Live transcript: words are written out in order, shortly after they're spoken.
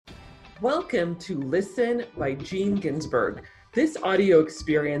Welcome to Listen by Gene Ginsburg. This audio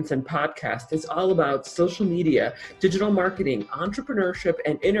experience and podcast is all about social media, digital marketing, entrepreneurship,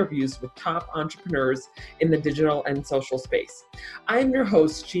 and interviews with top entrepreneurs in the digital and social space. I'm your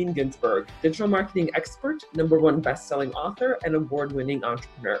host, Gene Ginsburg, digital marketing expert, #1 best-selling author, and award-winning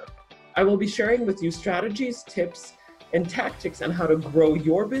entrepreneur. I will be sharing with you strategies, tips, and tactics on how to grow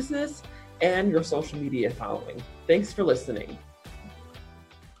your business and your social media following. Thanks for listening.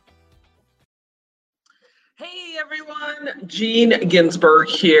 Hey everyone, Gene Ginsburg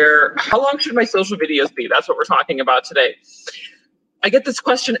here. How long should my social videos be? That's what we're talking about today. I get this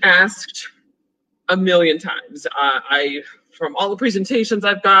question asked a million times. From all the presentations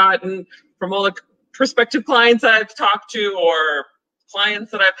I've gotten, from all the prospective clients I've talked to or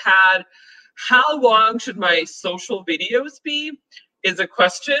clients that I've had, how long should my social videos be is a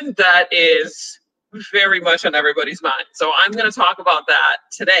question that is very much on everybody's mind. So I'm going to talk about that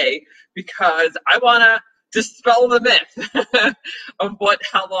today because I want to dispel the myth of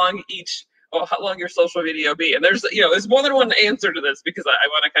how long your social video be. And there's more than one answer to this because I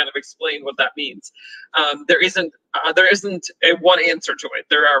want to kind of explain what that means. There isn't a one answer to it.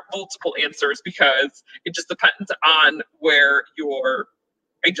 There are multiple answers because it just depends on where your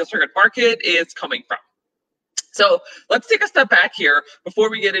ideal target market is coming from. So let's take a step back here before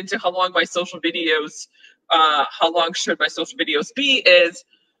we get into how long should my social videos be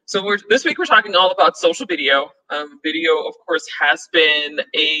So this week we're talking all about social video. Video, of course, has been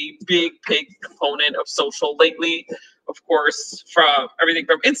a big component of social lately. Of course, from everything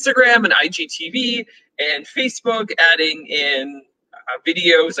from Instagram and IGTV and Facebook adding in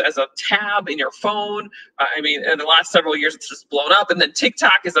videos as a tab in your phone. In the last several years, it's just blown up. And then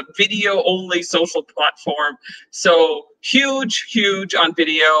TikTok is a video-only social platform. So huge on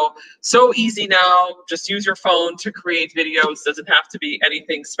video. So easy now. Just use your phone to create videos. Doesn't have to be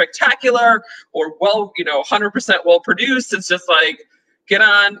anything spectacular or 100% well-produced. It's just like get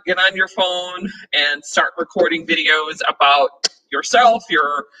on your phone and start recording videos about yourself,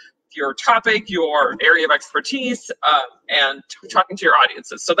 your topic, your area of expertise, and talking to your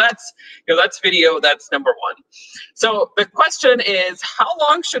audiences. So that's video. That's #1. So the question is, how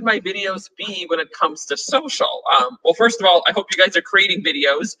long should my videos be when it comes to social? Well, first of all, I hope you guys are creating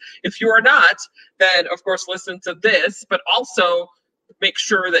videos. If you are not, then of course listen to this, but also make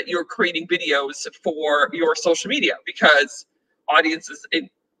sure that you're creating videos for your social media because audiences.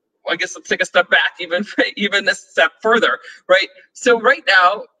 I guess let's take a step back, even a step further, right? So right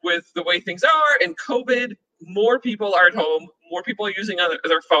now, with the way things are in COVID, more people are at home, more people are using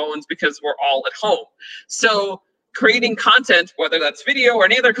their phones because we're all at home. So creating content, whether that's video or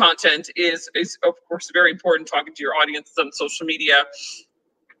any other content, is of course very important. Talking to your audience on social media.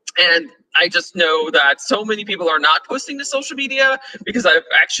 And I just know that so many people are not posting to social media because I've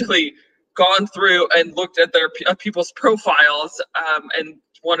actually gone through and looked at their people's profiles and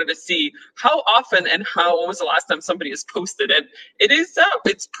wanted to see how often and when was the last time somebody has posted. And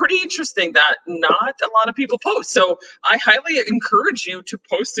it's pretty interesting that not a lot of people post. So I highly encourage you to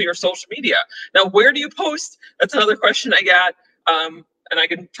post to your social media. Now, where do you post? That's another question I got. And I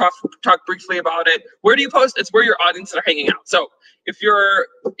can talk briefly about it. Where do you post? It's where your audiences are hanging out. So if your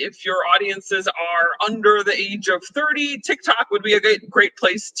audiences are under the age of 30, TikTok would be a great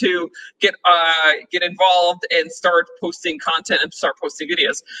place to get involved and start posting content and start posting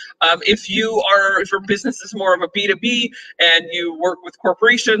videos. If your business is more of a B2B and you work with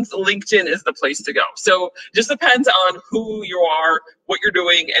corporations, LinkedIn is the place to go. So it just depends on who you are, what you're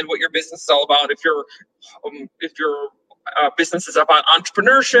doing, and what your business is all about. If your business is about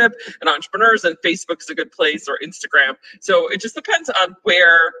entrepreneurship and entrepreneurs, and Facebook's a good place, or Instagram. So it just depends on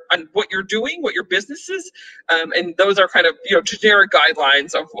what you're doing, what your business is, and those are kind of generic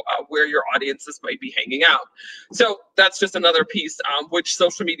guidelines of where your audiences might be hanging out. So that's just another piece. Which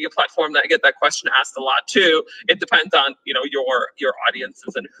social media platform, that I get that question asked a lot too. It depends on your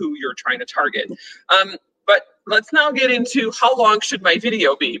audiences and who you're trying to target. But let's now get into how long should my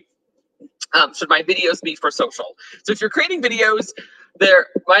video be. Should my videos be for social? So if you're creating videos,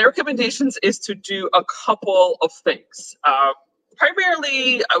 my recommendations is to do a couple of things.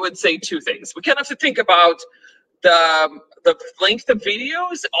 Primarily, I would say 2 things. We kind of have to think about the length of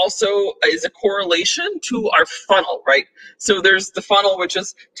videos also is a correlation to our funnel, right? So there's the funnel, which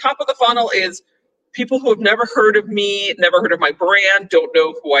is top of the funnel is people who have never heard of me, never heard of my brand, don't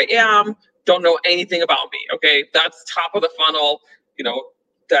know who I am, don't know anything about me, okay? That's top of the funnel,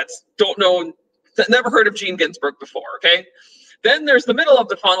 that never heard of Gene Ginsburg before, okay? Then there's the middle of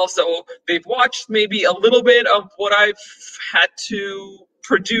the funnel, so they've watched maybe a little bit of what I've had to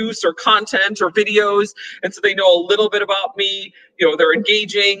produce or content or videos, and so they know a little bit about me. You know, they're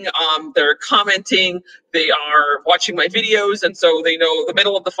engaging, they're commenting, they are watching my videos, and so they know the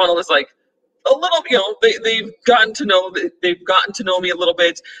middle of the funnel is like a little, you know, they've gotten to know me a little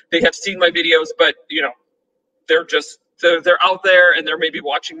bit. They have seen my videos, but you know, they're out there and they're maybe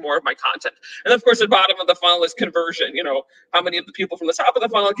watching more of my content. And of course, the bottom of the funnel is conversion. You know, how many of the people from the top of the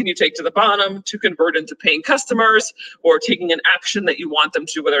funnel can you take to the bottom to convert into paying customers, or taking an action that you want them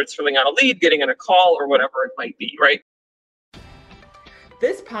to, whether it's filling out a lead, getting in a call, or whatever it might be, right?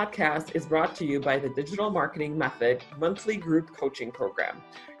 This podcast is brought to you by the Digital Marketing Method monthly group coaching program,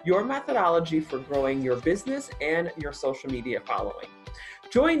 your methodology for growing your business and your social media following.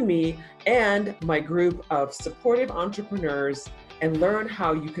 Join me and my group of supportive entrepreneurs and learn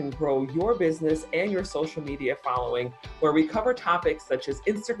how you can grow your business and your social media following, where we cover topics such as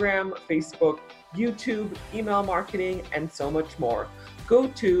Instagram, Facebook, YouTube, email marketing, and so much more. Go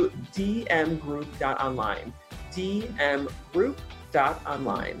to dmgroup.online,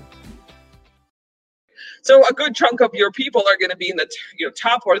 dmgroup.online. So a good chunk of your people are going to be in the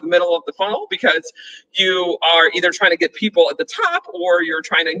top or the middle of the funnel, because you are either trying to get people at the top or you're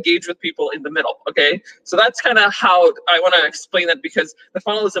trying to engage with people in the middle. Okay, so that's kind of how I want to explain that, because the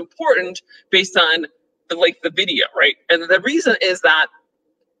funnel is important based on the video, right? And the reason is that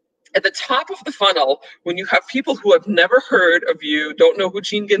at the top of the funnel, when you have people who have never heard of you, don't know who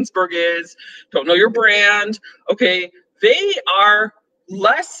Gene Ginsburg is, don't know your brand, okay, they are a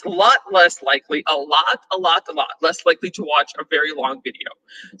lot less likely to watch a very long video.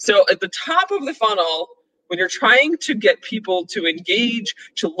 So at the top of the funnel, when you're trying to get people to engage,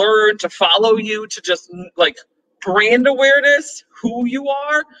 to learn, to follow you, to just like brand awareness, who you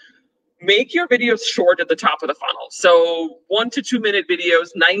are, make your videos short at the top of the funnel. So 1 to 2 minute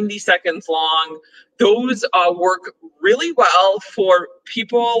videos, 90 seconds long. Those work really well for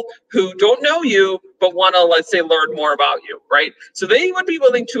people who don't know you, but want to, let's say, learn more about you, right? So they would be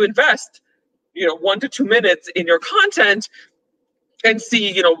willing to invest, 1 to 2 minutes in your content and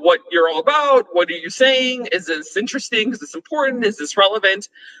see, what you're all about. What are you saying? Is this interesting? Is this important? Is this relevant?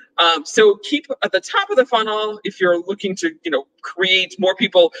 So keep at the top of the funnel, if you're looking to, create more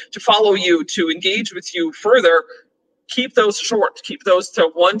people to follow you, to engage with you further, keep those short, keep those to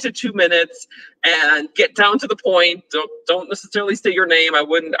 1 to 2 minutes and get down to the point. Don't necessarily say your name. I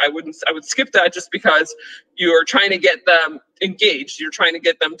would skip that, just because you're trying to get them engaged. You're trying to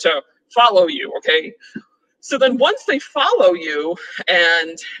get them to follow you. Okay. So then once they follow you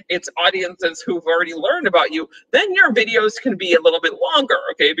and it's audiences who've already learned about you, then your videos can be a little bit longer,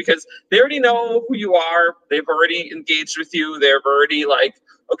 okay? Because they already know who you are. They've already engaged with you. They're already like,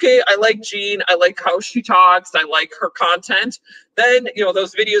 okay, I like Jean. I like how she talks. I like her content. Then,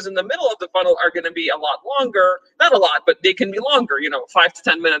 those videos in the middle of the funnel are going to be a lot longer. Not a lot, but they can be longer, 5 to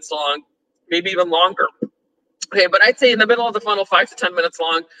 10 minutes long, maybe even longer. Okay, but I'd say in the middle of the funnel, 5 to 10 minutes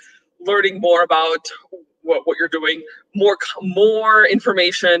long, learning more about what you're doing, more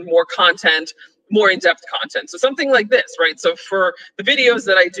information, more content, more in-depth content. So something like this, right? So for the videos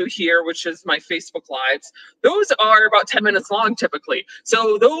that I do here, which is my Facebook Lives, those are about 10 minutes long typically.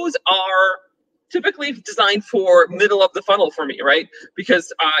 So those are typically designed for middle of the funnel for me, right?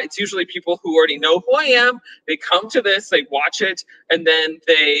 Because it's usually people who already know who I am. They come to this, they watch it, and then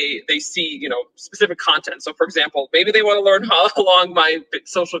they see, specific content. So for example, maybe they want to learn how long my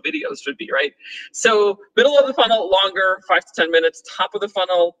social videos should be, right? So middle of the funnel, longer, 5 to 10 minutes. Top of the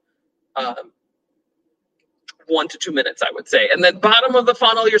funnel, 1 to 2 minutes, I would say. And then bottom of the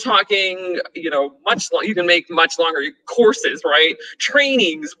funnel, you're talking, you can make much longer courses, right?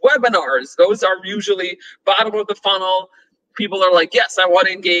 Trainings, webinars, those are usually bottom of the funnel. People are like, yes, I want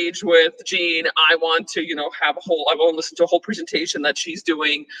to engage with Jean. I want to, I want to listen to a whole presentation that she's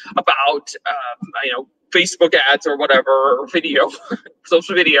doing about, Facebook ads or whatever, or video,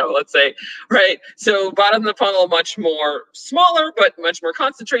 social video, let's say, right? So bottom of the funnel, much more smaller, but much more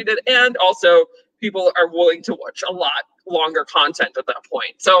concentrated. And also people are willing to watch a lot longer content at that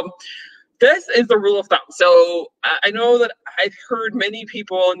point. So this is the rule of thumb. So I know that I've heard many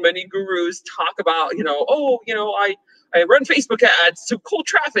people and many gurus talk about, I run Facebook ads to cold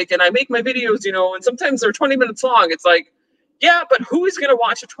traffic and I make my videos, and sometimes they're 20 minutes long. It's like, yeah, but who is going to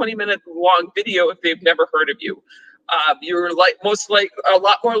watch a 20-minute long video if they've never heard of you? You're a lot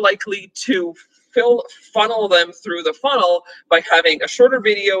more likely to funnel them through the funnel by having a shorter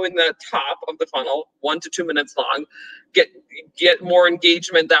video in the top of the funnel, 1 to 2 minutes long, get more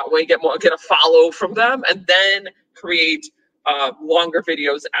engagement that way, get a follow from them, and then create longer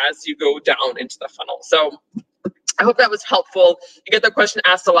videos as you go down into the funnel. So I hope that was helpful. You get that question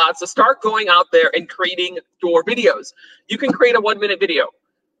asked a lot. So start going out there and creating your videos. You can create a 1-minute video.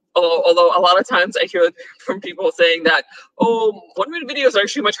 Although a lot of times I hear from people saying that, oh, 1-minute videos are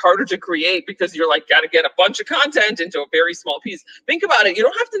actually much harder to create because you're like, got to get a bunch of content into a very small piece. Think about it. You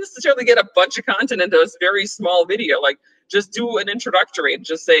don't have to necessarily get a bunch of content into a very small video. Like, just do an introductory and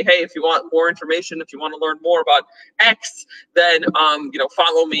just say, hey, if you want more information, if you want to learn more about X, then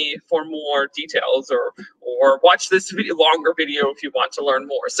follow me for more details, or watch this longer video if you want to learn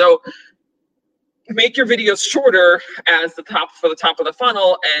more. So make your videos shorter as the top of the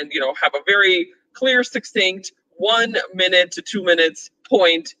funnel, and have a very clear, succinct 1 minute to 2 minutes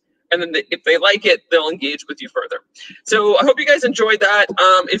point. And then if they like it, they'll engage with you further. So I hope you guys enjoyed that.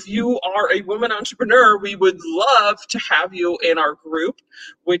 If you are a woman entrepreneur, we would love to have you in our group,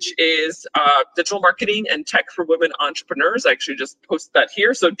 which is Digital Marketing and Tech for Women Entrepreneurs. I actually just posted that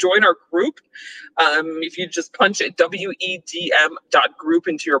here. So join our group. If you just punch it wedm.group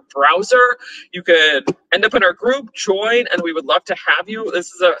into your browser, you could end up in our group, join, and we would love to have you.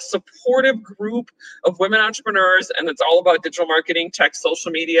 This is a supportive group of women entrepreneurs, and it's all about digital marketing, tech,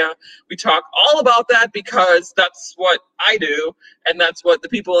 social media. We talk all about that because that's what I do, and that's what the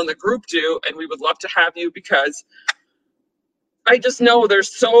people in the group do, and we would love to have you because I just know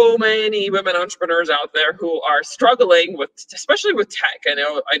there's so many women entrepreneurs out there who are struggling with, especially with tech. I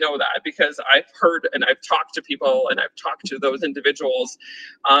know that because I've heard and I've talked to people and I've talked to those individuals.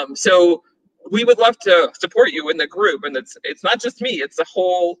 So we would love to support you in the group, and it's not just me, it's a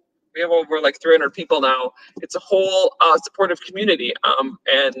whole, we have over like 300 people now. It's a whole supportive community.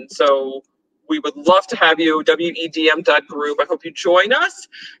 And so we would love to have you, wedm.group. I hope you join us.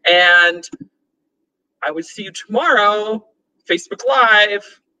 And I would see you tomorrow, Facebook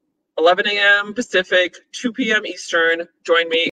Live, 11 a.m. Pacific, 2 p.m. Eastern. Join me.